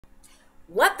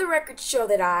Let the record show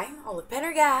that I, Olive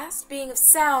Pendergast, being of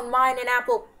sound mind and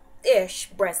apple-ish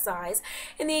breast size,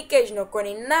 and the occasional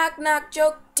corny knock-knock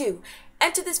joke do,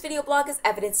 enter this video blog as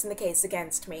evidence in the case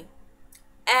against me.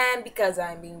 And because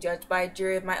I am being judged by a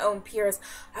jury of my own peers,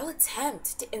 I will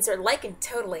attempt to insert lichen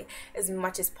totally as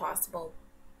much as possible.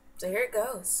 So here it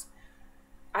goes.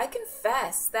 I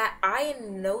confess that I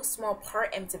in no small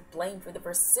part am to blame for the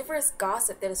vociferous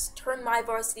gossip that has turned my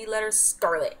varsity letters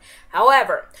scarlet.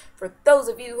 However, for those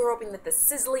of you who are hoping that the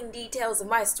sizzling details of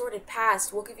my sordid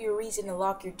past will give you a reason to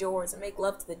lock your doors and make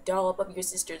love to the dollop of your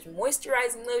sister's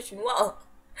moisturizing lotion, well,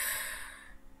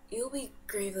 you'll be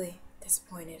gravely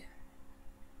disappointed.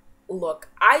 Look,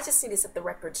 I just need to set the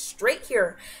record straight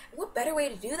here, and what better way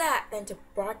to do that than to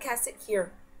broadcast it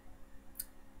here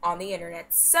on the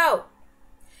internet. So,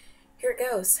 here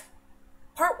it goes.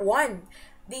 Part 1.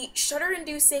 The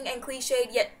shudder-inducing and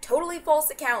cliched yet totally false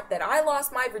account that I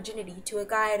lost my virginity to a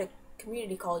guy at a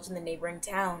community college in the neighboring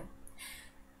town.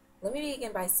 Let me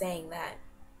begin by saying that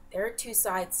there are two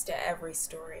sides to every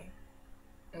story.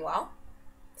 And well,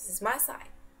 this is my side.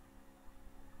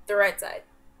 The right side.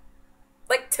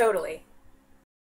 Like, totally.